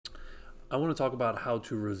I want to talk about how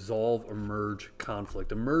to resolve a merge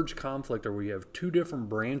conflict. A merge conflict are where you have two different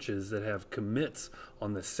branches that have commits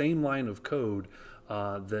on the same line of code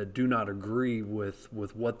that do not agree with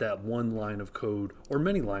what that one line of code or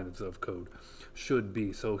many lines of code should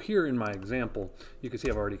be. So here in my example, you can see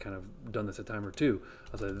I've already kind of done this a time or two.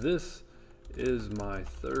 I'll say this is my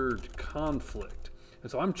third conflict. And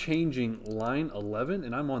so I'm changing line 11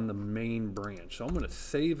 and I'm on the main branch. So I'm going to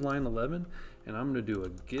save line 11 and I'm going to do a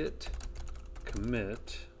git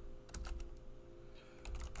commit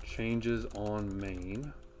changes on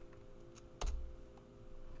main.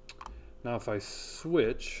 Now if I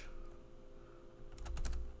switch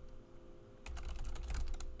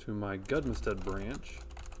to my Gudmestad branch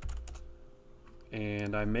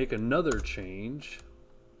and I make another change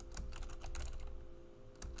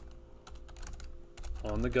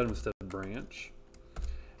on the Gudmestad branch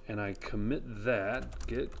and I commit that,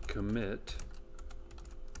 git commit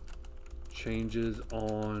changes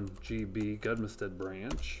on GB Gudmestad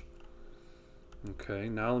branch. Okay,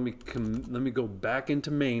 now let me go back into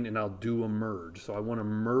main and I'll do a merge. So I want to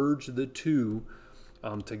merge the two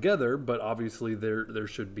together, but obviously there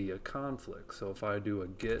should be a conflict. So if I do a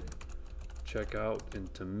git checkout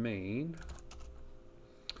into main,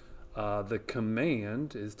 the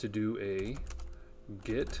command is to do a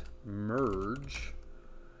git merge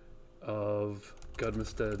of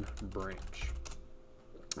Gudmestad branch.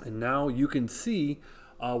 And now you can see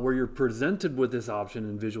where you're presented with this option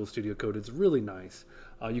in Visual Studio Code. It's really nice.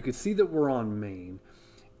 You can see that we're on main,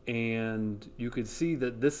 and you can see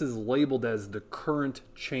that this is labeled as the current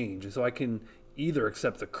change. And so I can either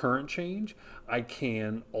accept the current change, I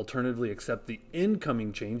can alternatively accept the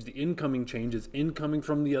incoming change. The incoming change is incoming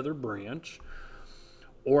from the other branch,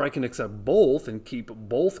 or I can accept both and keep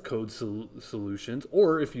both code solutions.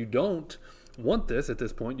 Or if you don't want this at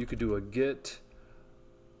this point, you could do a git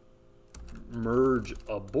merge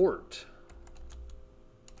abort,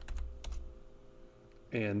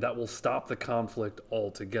 and that will stop the conflict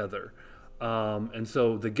altogether. And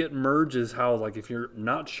so the git merge is how, like, if you're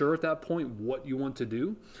not sure at that point what you want to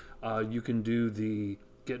do, you can do the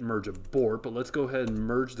git merge abort. But let's go ahead and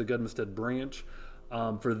merge the Gudmestad branch.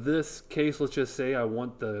 For this case, let's just say I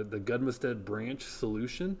want the Gudmestad branch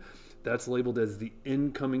solution. That's labeled as the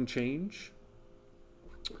incoming change.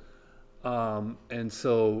 And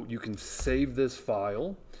so you can save this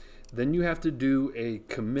file. Then you have to do a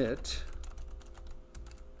commit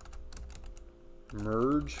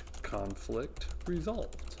merge conflict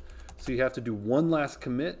resolved. So you have to do one last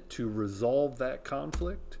commit to resolve that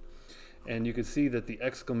conflict. And you can see that the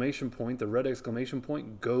exclamation point, the red exclamation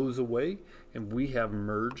point, goes away, and we have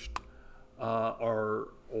merged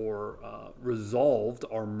resolved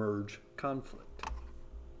our merge conflict.